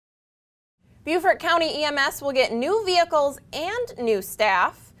Beaufort County EMS will get new vehicles and new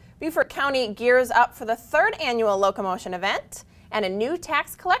staff. Beaufort County gears up for the 3rd annual locomotion event, and a new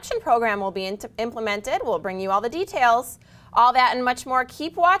tax collection program will be implemented. We'll bring you all the details. All that and much more.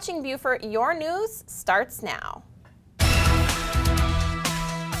 Keep watching Beaufort. Your news starts now.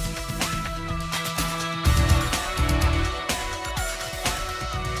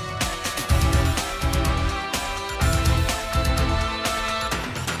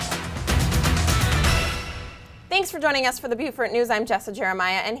 Thanks for joining us for the Beaufort News. I'm Jessa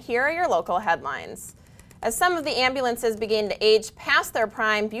Jeremiah, and here are your local headlines. As some of the ambulances begin to age past their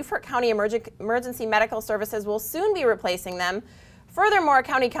prime, Beaufort County Emergency Medical Services will soon be replacing them. Furthermore,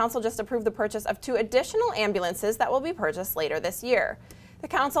 County Council just approved the purchase of 2 additional ambulances that will be purchased later this year. The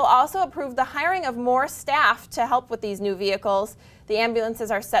Council also approved the hiring of more staff to help with these new vehicles. The ambulances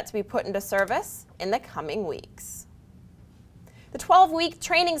are set to be put into service in the coming weeks. The 12-week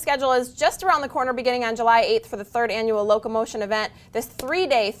training schedule is just around the corner, beginning on July 8th for the 3rd annual locomotion event. This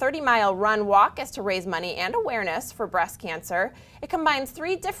 3-day, 30-mile run-walk is to raise money and awareness for breast cancer. It combines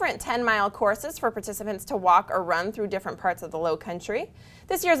 3 different 10-mile courses for participants to walk or run through different parts of the Lowcountry.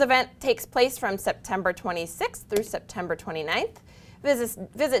 This year's event takes place from September 26th through September 29th.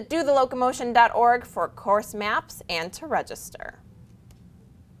 Visit dothelocomotion.org for course maps and to register.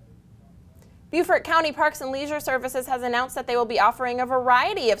 Beaufort County Parks and Leisure Services has announced that they will be offering a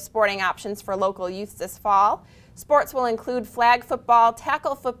variety of sporting options for local youth this fall. Sports will include flag football,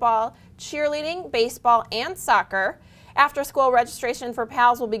 tackle football, cheerleading, baseball, and soccer. After-school registration for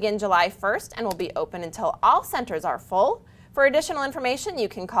PALS will begin July 1st and will be open until all centers are full. For additional information, you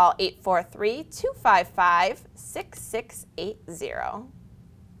can call 843-255-6680.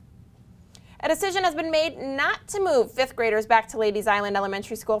 A decision has been made not to move 5th graders back to Ladies Island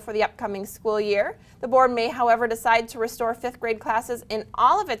Elementary School for the upcoming school year. The board may, however, decide to restore 5th grade classes in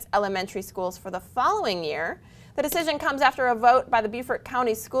all of its elementary schools for the following year. The decision comes after a vote by the Beaufort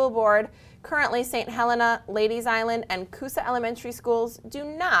County School Board. Currently, St. Helena, Ladies Island, and Coosa Elementary Schools do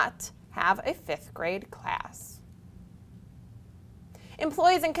not have a 5th grade class.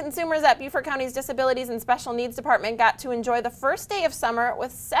 Employees and consumers at Beaufort County's Disabilities and Special Needs Department got to enjoy the first day of summer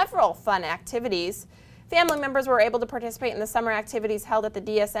with several fun activities. Family members were able to participate in the summer activities held at the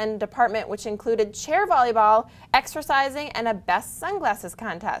DSN department, which included chair volleyball, exercising, and a best sunglasses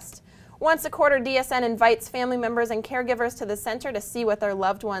contest. Once a quarter, DSN invites family members and caregivers to the center to see what their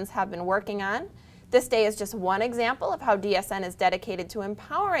loved ones have been working on. This day is just one example of how DSN is dedicated to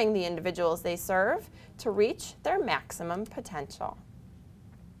empowering the individuals they serve to reach their maximum potential.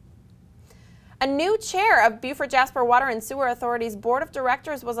 A new chair of Beaufort Jasper Water and Sewer Authority's Board of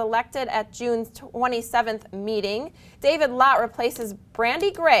Directors was elected at June's 27th meeting. David Lott replaces Brandy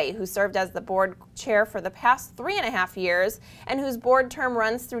Gray, who served as the board chair for the past 3.5 years and whose board term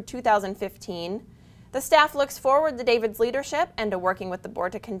runs through 2015. The staff looks forward to David's leadership and to working with the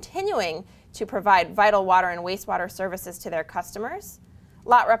board to continuing to provide vital water and wastewater services to their customers.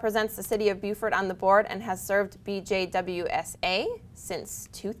 Lott represents the City of Beaufort on the board and has served BJWSA since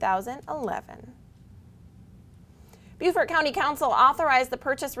 2011. Beaufort County Council authorized the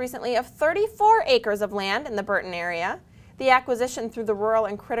purchase recently of 34 acres of land in the Burton area. The acquisition through the Rural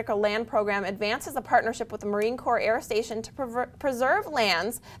and Critical Land Program advances a partnership with the Marine Corps Air Station to preserve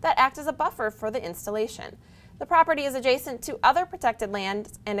lands that act as a buffer for the installation. The property is adjacent to other protected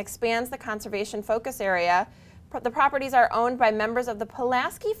land and expands the conservation focus area. The properties are owned by members of the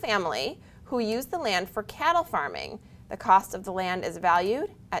Pulaski family who use the land for cattle farming. The cost of the land is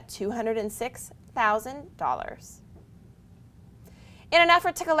valued at $206,000. In an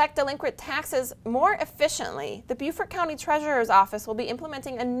effort to collect delinquent taxes more efficiently, the Beaufort County Treasurer's Office will be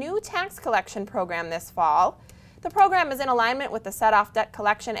implementing a new tax collection program this fall. The program is in alignment with the Set-Off Debt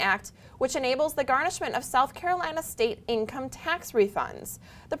Collection Act, which enables the garnishment of South Carolina state income tax refunds.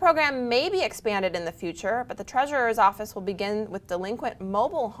 The program may be expanded in the future, but the Treasurer's Office will begin with delinquent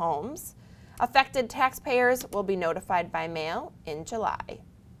mobile homes. Affected taxpayers will be notified by mail in July.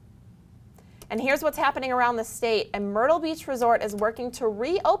 And here's what's happening around the state. A Myrtle Beach resort is working to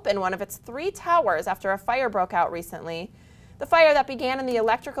reopen one of its 3 towers after a fire broke out recently. The fire that began in the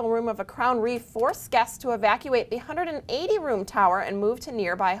electrical room of a Crown Reef forced guests to evacuate the 180-room tower and move to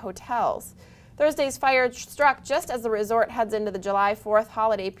nearby hotels. Thursday's fire struck just as the resort heads into the July 4th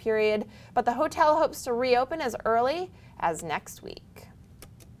holiday period, but the hotel hopes to reopen as early as next week.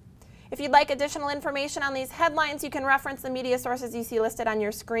 If you'd like additional information on these headlines, you can reference the media sources you see listed on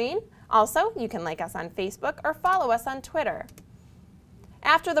your screen. Also, you can like us on Facebook or follow us on Twitter.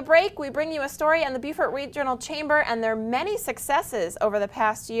 After the break, we bring you a story on the Beaufort Regional Chamber and their many successes over the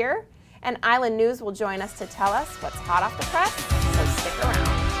past year. And Island News will join us to tell us what's hot off the press, so stick around.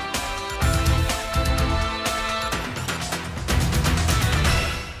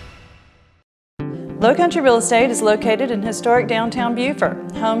 Lowcountry Real Estate is located in historic downtown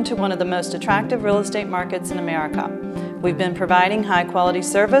Beaufort, home to one of the most attractive real estate markets in America. We've been providing high-quality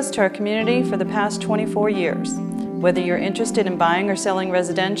service to our community for the past 24 years. Whether you're interested in buying or selling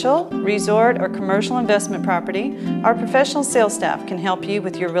residential, resort, or commercial investment property, our professional sales staff can help you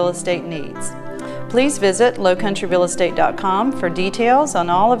with your real estate needs. Please visit lowcountryrealestate.com for details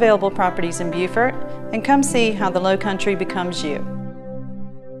on all available properties in Beaufort and come see how the Lowcountry becomes you.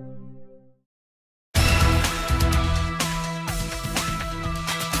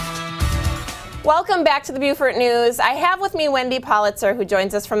 Welcome back to the Beaufort News. I have with me Wendy Pollitzer, who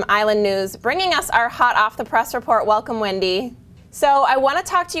joins us from Island News, bringing us our hot off the press report. Welcome, Wendy. So I want to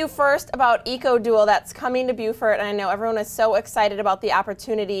talk to you first about EcoDual that's coming to Beaufort, and I know everyone is so excited about the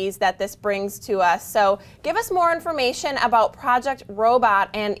opportunities that this brings to us. So give us more information about Project Robot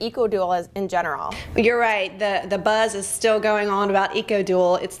and EcoDual in general. You're right. The buzz is still going on about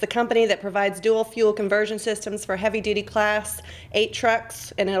EcoDual. It's the company that provides dual fuel conversion systems for heavy-duty Class 8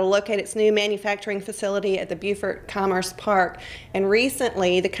 trucks, and it'll locate its new manufacturing facility at the Beaufort Commerce Park. And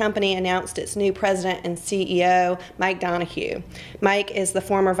recently, the company announced its new president and CEO, Mike Donahue. Mike is the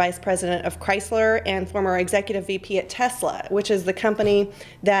former vice president of Chrysler and former executive VP at Tesla, which is the company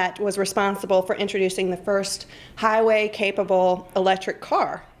that was responsible for introducing the first highway-capable electric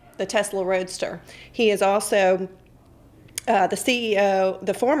car, the Tesla Roadster. He is also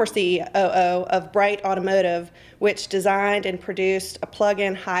the former COO of Bright Automotive, which designed and produced a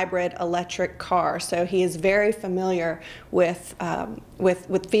plug-in hybrid electric car. So he is very familiar with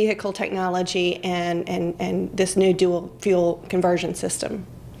vehicle technology and this new dual fuel conversion system.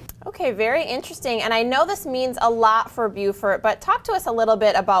 Okay, very interesting. And I know this means a lot for Beaufort, but talk to us a little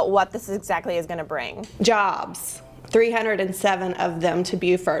bit about what this exactly is going to bring. Jobs. 307 of them to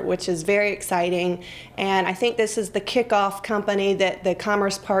Beaufort, which is very exciting. And I think this is the kickoff company that the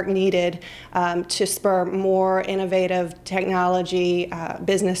Commerce Park needed to spur more innovative technology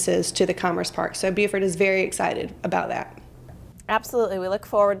businesses to the Commerce Park. So Beaufort is very excited about that. Absolutely, we look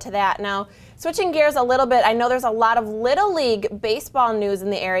forward to that. Now, switching gears a little bit, I know there's a lot of Little League baseball news in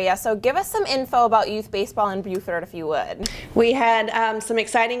the area, so give us some info about youth baseball in Beaufort, if you would. We had some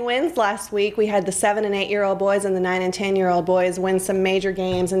exciting wins last week. We had the 7- and 8-year-old boys and the 9- and 10-year-old boys win some major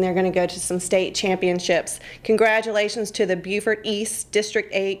games, and they're going to go to some state championships. Congratulations to the Beaufort East District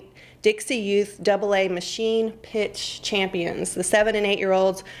 8 Dixie Youth AA Machine Pitch Champions. The 7- and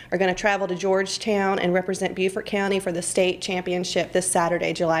 8-year-olds are going to travel to Georgetown and represent Beaufort County for the state championship this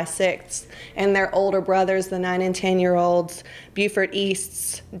Saturday, July 6th. And their older brothers, the 9- and 10-year-olds, Beaufort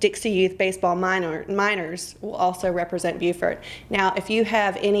East's Dixie Youth Baseball Minors, will also represent Beaufort. Now, if you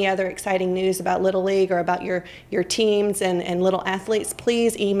have any other exciting news about Little League or about your teams and little athletes,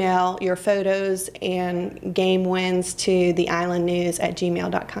 please email your photos and game wins to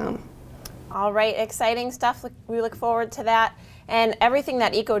theislandnews@gmail.com. All right, exciting stuff. We look forward to that and everything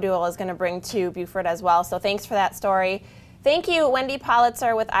that EcoDual is going to bring to Beaufort as well. So thanks for that story. Thank you, Wendy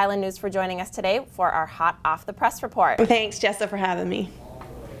Pollitzer with Island News, for joining us today for our Hot Off the Press report. Thanks, Jessa, for having me.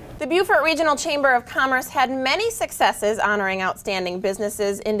 The Beaufort Regional Chamber of Commerce had many successes honoring outstanding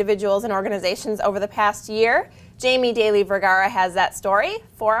businesses, individuals, and organizations over the past year. Jaime Dailey-Vergara has that story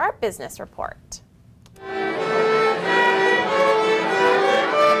for our business report.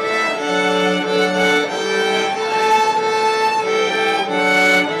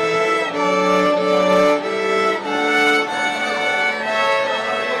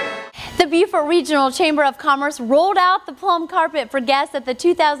 The Beaufort Regional Chamber of Commerce rolled out the plum carpet for guests at the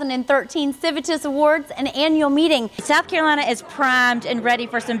 2013 Civitas Awards and annual meeting. South Carolina is primed and ready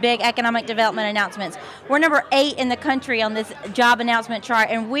for some big economic development announcements. We're number 8 in the country on this job announcement chart,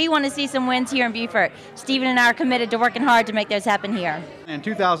 and we want to see some wins here in Beaufort. Stephen and I are committed to working hard to make those happen here. In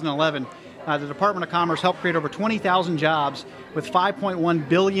 2011, the Department of Commerce helped create over 20,000 jobs with $5.1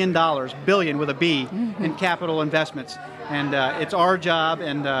 billion, billion with a B, in capital investments. And it's our job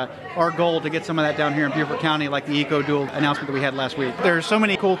and our goal to get some of that down here in Beaufort County, like the EcoDual announcement that we had last week. There's so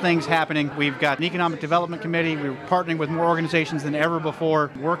many cool things happening. We've got an economic development committee. We're partnering with more organizations than ever before,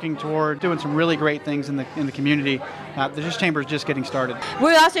 working toward doing some really great things in the community. The chamber is just getting started.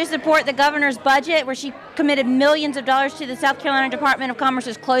 We also support the governor's budget, where she committed millions of dollars to the South Carolina Department of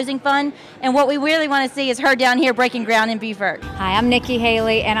Commerce's closing fund. And what we really want to see is her down here breaking ground in Beaufort. Hi, I'm Nikki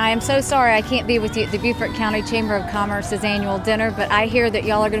Haley, and I am so sorry I can't be with you at the Beaufort County Chamber of Commerce's annual dinner, but I hear that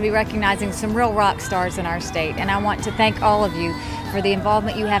y'all are going to be recognizing some real rock stars in our state, and I want to thank all of you for the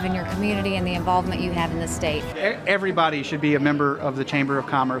involvement you have in your community and the involvement you have in the state. Everybody should be a member of the Chamber of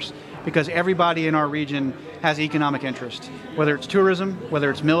Commerce, because everybody in our region has economic interest, whether it's tourism,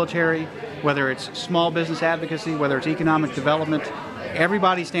 whether it's military, whether it's small business advocacy, whether it's economic development.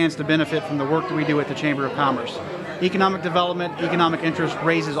 everybody stands to benefit from the work that we do at the Chamber of Commerce. Economic development, economic interest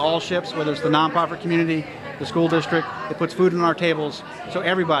raises all ships, whether it's the nonprofit community, the school district. It puts food on our tables. So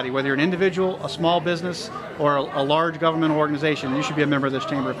everybody, whether you're an individual, a small business, or a large government organization, you should be a member of this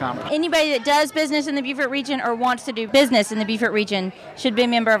Chamber of Commerce. Anybody that does business in the Beaufort region or wants to do business in the Beaufort region should be a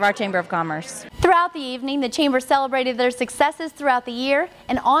member of our Chamber of Commerce. Throughout the evening, the Chamber celebrated their successes throughout the year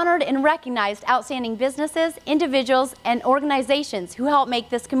and honored and recognized outstanding businesses, individuals, and organizations who help make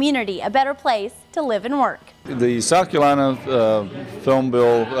this community a better place to live and work. The South Carolina film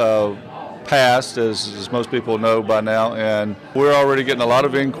bill passed, as most people know by now, and we're already getting a lot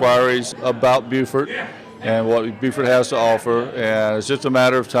of inquiries about Beaufort and what Beaufort has to offer, and it's just a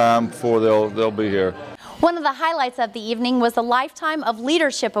matter of time before they'll be here. One of the highlights of the evening was the Lifetime of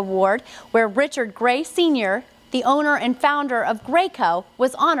Leadership Award, where Richard Gray Sr., the owner and founder of Grayco,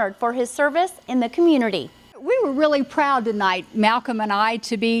 was honored for his service in the community. We were really proud tonight, Malcolm and I,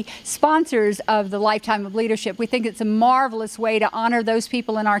 to be sponsors of the Lifetime of Leadership. We think it's a marvelous way to honor those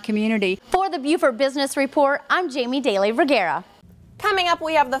people in our community. For the Beaufort Business Report, I'm Jaime Dailey-Vergara. Coming up,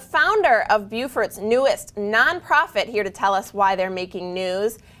 we have the founder of Beaufort's newest nonprofit here to tell us why they're making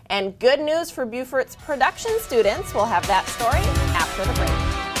news. And good news for Beaufort's production students. We'll have that story after the break.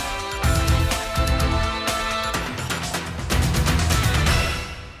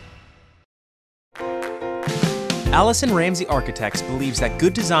 Allison Ramsey Architects believes that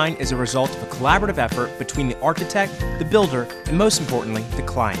good design is a result of a collaborative effort between the architect, the builder, and most importantly, the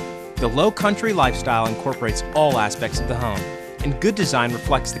client. The Lowcountry lifestyle incorporates all aspects of the home, and good design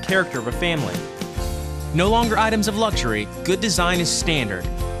reflects the character of a family. No longer items of luxury, good design is standard.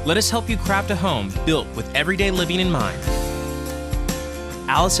 Let us help you craft a home built with everyday living in mind.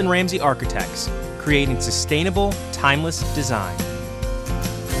 Allison Ramsey Architects, creating sustainable, timeless design.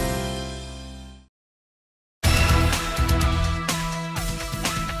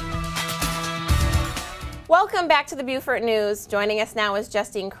 Welcome back to the Beaufort News. Joining us now is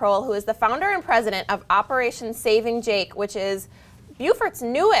Justine Crowell, who is the founder and president of Operation Saving Jake, which is Beaufort's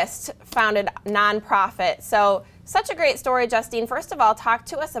newest founded nonprofit. So, such a great story, Justine. First of all, talk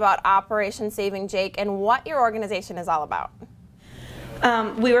to us about Operation Saving Jake and what your organization is all about.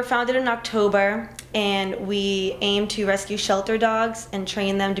 We were founded in October, and we aim to rescue shelter dogs and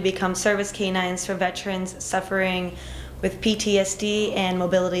train them to become service canines for veterans suffering with PTSD and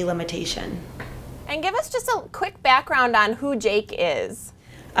mobility limitation. And give us just a quick background on who Jake is.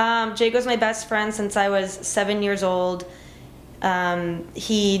 Jake was my best friend since I was 7 years old.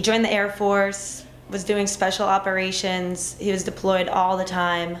 He joined the Air Force, was doing special operations. He was deployed all the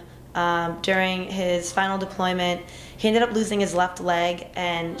time. During his final deployment, he ended up losing his left leg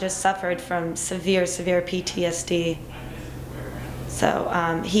and just suffered from severe PTSD.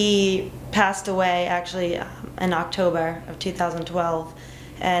 So he passed away actually in October of 2012.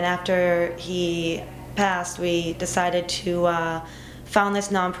 And after he passed, we decided to found this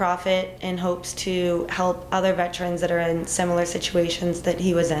nonprofit in hopes to help other veterans that are in similar situations that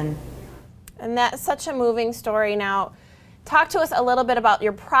he was in. And that's such a moving story. Now, talk to us a little bit about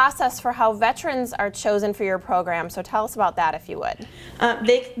your process for how veterans are chosen for your program. So tell us about that if you would.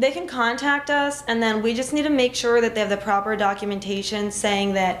 They can contact us, and then we just need to make sure that they have the proper documentation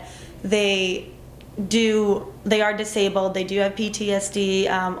saying that they are disabled, they do have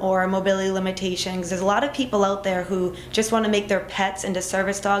PTSD or mobility limitations. There's a lot of people out there who just want to make their pets into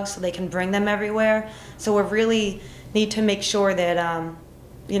service dogs so they can bring them everywhere. So we really need to make sure that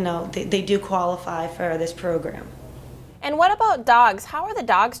they do qualify for this program. And what about dogs? How are the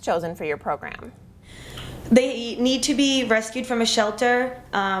dogs chosen for your program? They need to be rescued from a shelter.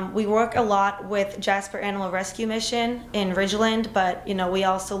 We work a lot with Jasper Animal Rescue Mission in Ridgeland, but we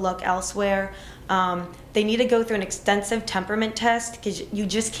also look elsewhere. They need to go through an extensive temperament test because you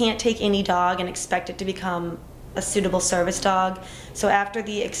just can't take any dog and expect it to become a suitable service dog. So after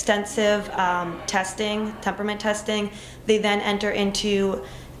the extensive temperament testing, they then enter into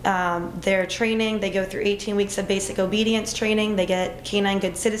their training. They go through 18 weeks of basic obedience training. They get Canine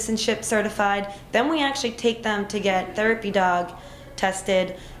Good Citizenship certified. Then we actually take them to get therapy dog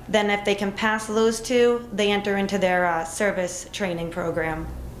tested. Then if they can pass those two, they enter into their service training program.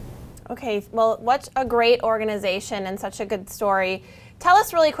 Okay, well, what a great organization and such a good story. Tell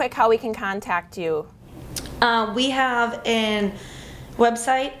us really quick how we can contact you. We have a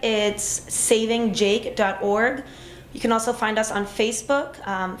website. It's savingjake.org. You can also find us on Facebook,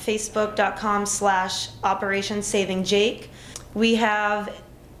 facebook.com/Operation Saving Jake. We have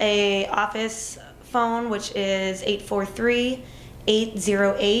a office phone, which is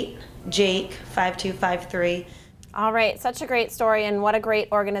 843-808-JAKE-5253. All right, such a great story and what a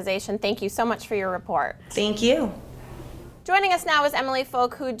great organization. Thank you so much for your report. Thank you. Joining us now is Emily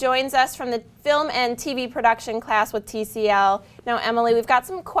Folk, who joins us from the Film and TV Production class with TCL. Now, Emily, we've got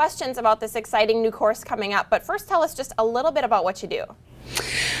some questions about this exciting new course coming up, but first tell us just a little bit about what you do.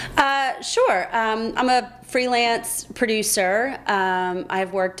 Sure. I'm a freelance producer.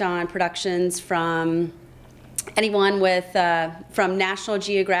 I've worked on productions from anyone with from National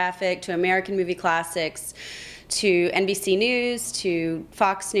Geographic to American Movie Classics to NBC News to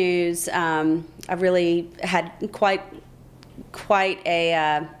Fox News. I've really had quite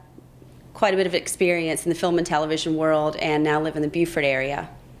a bit of experience in the film and television world, and now live in the Beaufort area.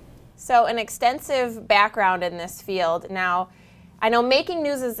 So an extensive background in this field. Now, I know Making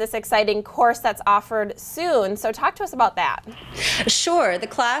News is this exciting course that's offered soon, so talk to us about that. Sure. The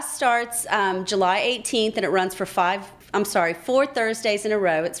class starts July 18th, and it runs for 4 Thursdays in a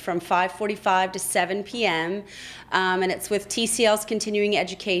row. It's from 5:45 to 7 p.m., and it's with TCL's Continuing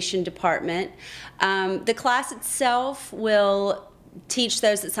Education Department. The class itself will teach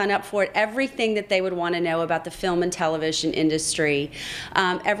those that sign up for it everything that they would want to know about the film and television industry.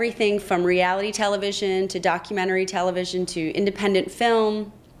 Everything from reality television to documentary television to independent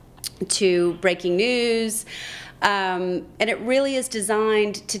film to breaking news. And it really is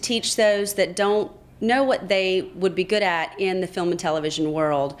designed to teach those that don't know what they would be good at in the film and television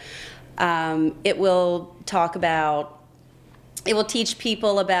world. It will teach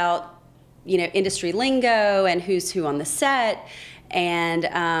people about, you know, industry lingo and who's who on the set, and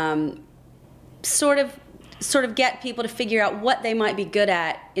sort of get people to figure out what they might be good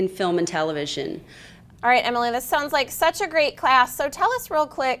at in film and television. All right, Emily, this sounds like such a great class. So tell us real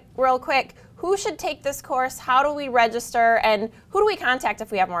quick, who should take this course? How do we register? And who do we contact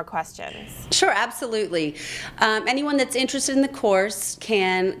if we have more questions? Sure, absolutely. Anyone that's interested in the course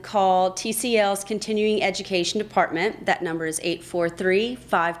can call TCL's Continuing Education Department. That number is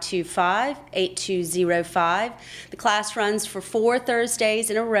 843-525-8205. The class runs for 4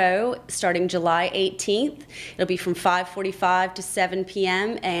 Thursdays in a row, starting July 18th. It'll be from 5:45 to 7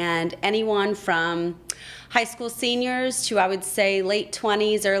 p.m. And anyone from high school seniors to, I would say, late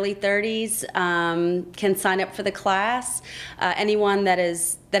 20s, early 30s can sign up for the class. Anyone that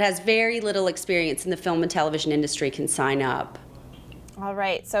has very little experience in the film and television industry can sign up. All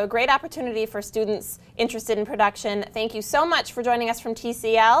right, so a great opportunity for students interested in production. Thank you so much for joining us from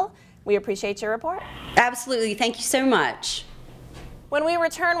TCL. We appreciate your report. Absolutely, thank you so much. When we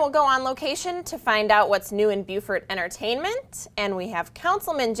return, we'll go on location to find out what's new in Beaufort entertainment. And we have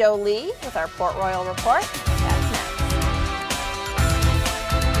Councilman Joe Lee with our Port Royal report. That's next.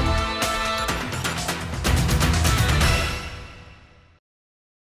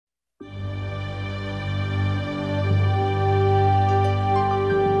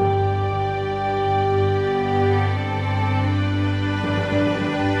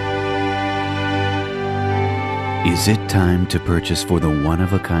 Is it time to purchase for the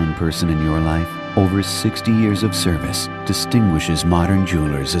one-of-a-kind person in your life? Over 60 years of service distinguishes Modern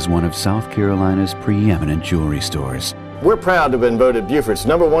Jewelers as one of South Carolina's preeminent jewelry stores. We're proud to have been voted Beaufort's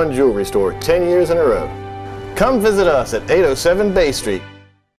 #1 jewelry store 10 years in a row. Come visit us at 807 Bay Street.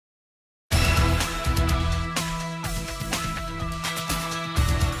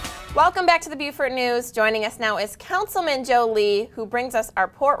 Welcome back to the Beaufort News. Joining us now is Councilman Joe Lee, who brings us our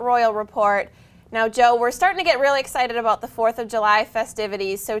Port Royal report. Now, Joe, we're starting to get really excited about the 4th of July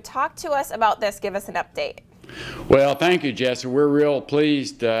festivities, so talk to us about this. Give us an update. Well, thank you, Jessa. We're real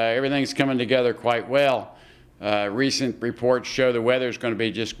pleased. Everything's coming together quite well. Recent reports show the weather's going to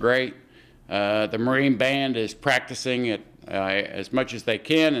be just great. The Marine Band is practicing it as much as they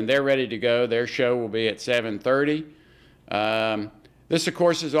can, and they're ready to go. Their show will be at 7:30. This, of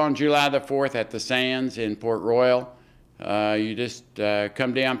course, is on July the 4th at the Sands in Port Royal. You just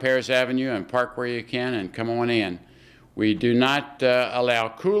come down Paris Avenue and park where you can and come on in. We do not allow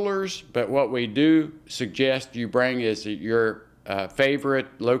coolers, but what we do suggest you bring is your favorite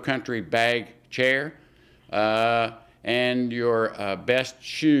Lowcountry bag chair and your best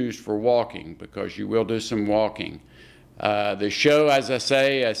shoes for walking, because you will do some walking. The show, as I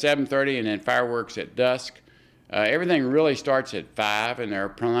say, 7:30, and then fireworks at dusk. Everything really starts at 5, and there are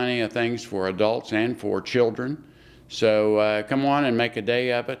plenty of things for adults and for children. So come on and make a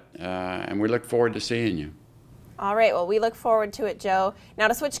day of it, and we look forward to seeing you. All right, well, we look forward to it, Joe. Now,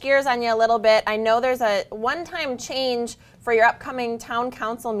 to switch gears on you a little bit, I know there's a one-time change for your upcoming town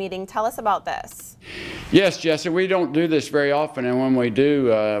council meeting. Tell us about this. Yes, Jessa, we don't do this very often, and when we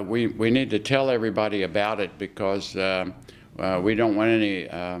do, we need to tell everybody about it, because we don't want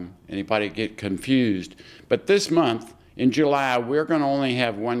anybody to get confused. But this month, in July, we're going to only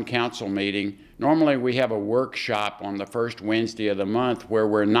have one council meeting. Normally we have a workshop on the first Wednesday of the month where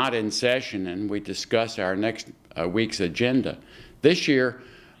we're not in session, and we discuss our next week's agenda. This year,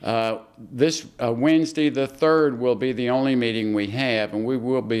 this Wednesday the 3rd will be the only meeting we have, and we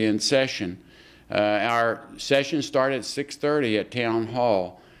will be in session. Our session starts at 6:30 at Town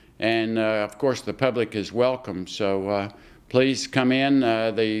Hall, and of course the public is welcome, so please come in.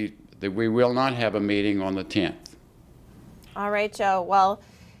 We will not have a meeting on the 10th. All right, Joe. Well,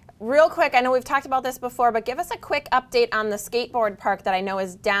 real quick, I know we've talked about this before, but give us a quick update on the skateboard park that I know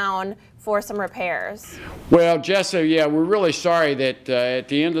is down for some repairs. Well, Jessa, yeah, we're really sorry that at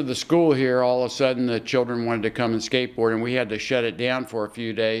the end of the school here, all of a sudden the children wanted to come and skateboard, and we had to shut it down for a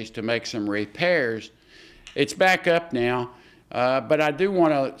few days to make some repairs. It's back up now, but I do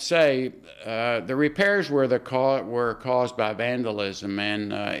want to say the repairs were caused by vandalism,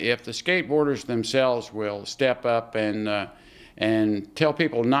 and if the skateboarders themselves will step up and tell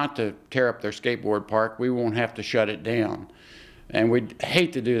people not to tear up their skateboard park, we won't have to shut it down. And we'd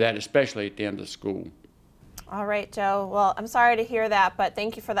hate to do that, especially at the end of school. All right, Joe. Well, I'm sorry to hear that, but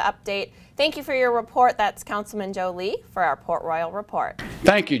thank you for the update. Thank you for your report. That's Councilman Joe Lee for our Port Royal report.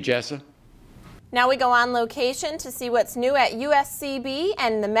 Thank you, Jessa. Now we go on location to see what's new at USCB,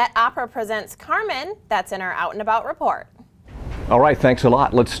 and the Met Opera presents Carmen. That's in our Out and About report. All right, thanks a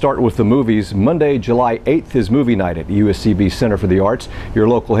lot. Let's start with the movies. Monday, July 8th is movie night at USCB Center for the Arts, your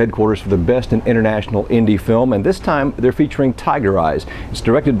local headquarters for the best in international indie film, and this time they're featuring Tiger Eyes. It's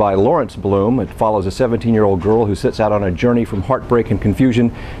directed by Lawrence Bloom. It follows a 17-year-old girl who sets out on a journey from heartbreak and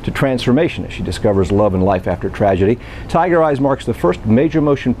confusion to transformation as she discovers love and life after tragedy. Tiger Eyes marks the first major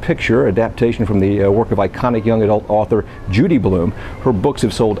motion picture adaptation from the work of iconic young adult author Judy Blume. Her books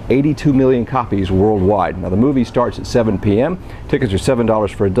have sold 82 million copies worldwide. Now the movie starts at 7 p.m. Tickets are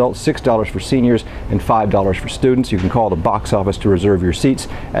 $7 for adults, $6 for seniors, and $5 for students. You can call the box office to reserve your seats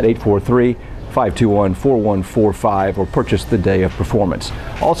at 843-521-4145 or purchase the day of performance.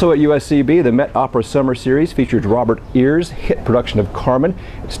 Also at USCB, the Met Opera Summer Series featured Robert Ear's hit production of Carmen.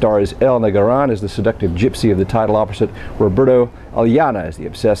 It stars El Negaran as the seductive gypsy of the title, opposite Roberto Aliana as the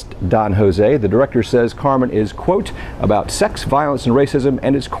obsessed Don Jose. The director says Carmen is, quote, about sex, violence, and racism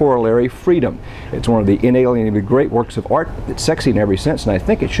and its corollary, freedom. It's one of the inalienably great works of art. It's sexy in every sense, and I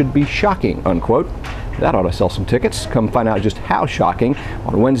think it should be shocking, unquote. That ought to sell some tickets. Come find out just how shocking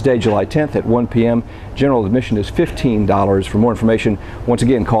on Wednesday, July 10th at 1 p.m. General admission is $15. For more information, once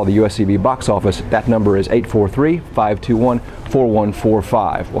again, call the USCB box office. That number is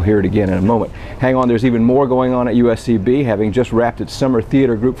 843-521-4145. We'll hear it again in a moment. Hang on, there's even more going on at USCB. Having just wrapped its summer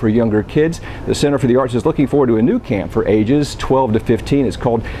theater group for younger kids, the Center for the Arts is looking forward to a new camp for ages 12 to 15. It's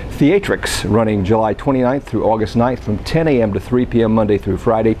called Theatrix, running July 29th through August 9th from 10 a.m. to 3 p.m. Monday through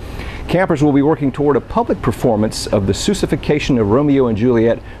Friday. Campers will be working toward a public performance of the Seussification of Romeo and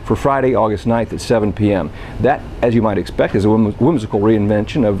Juliet for Friday, August 9th at 7 p.m. That, as you might expect, is a whimsical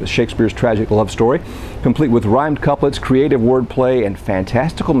reinvention of Shakespeare's tragic love story, complete with rhymed couplets, creative wordplay, and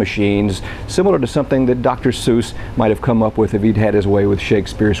fantastical machines, similar to something that Dr. Seuss might have come up with if he'd had his way with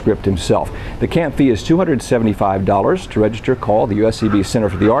Shakespeare's script himself. The camp fee is $275. To register, call the USCB Center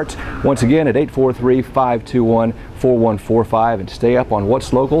for the Arts, once again at 843-521-4145, and stay up on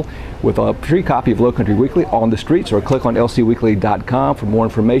what's local with a free copy of Lowcountry Weekly on the streets, or click on lcweekly.com for more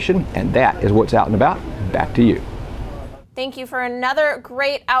information. And that is what's out and about. Back to you. Thank you for another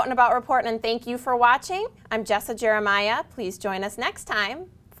great Out and About report, and thank you for watching. I'm Jessa Jeremiah. Please join us next time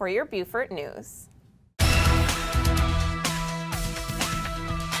for your Beaufort News.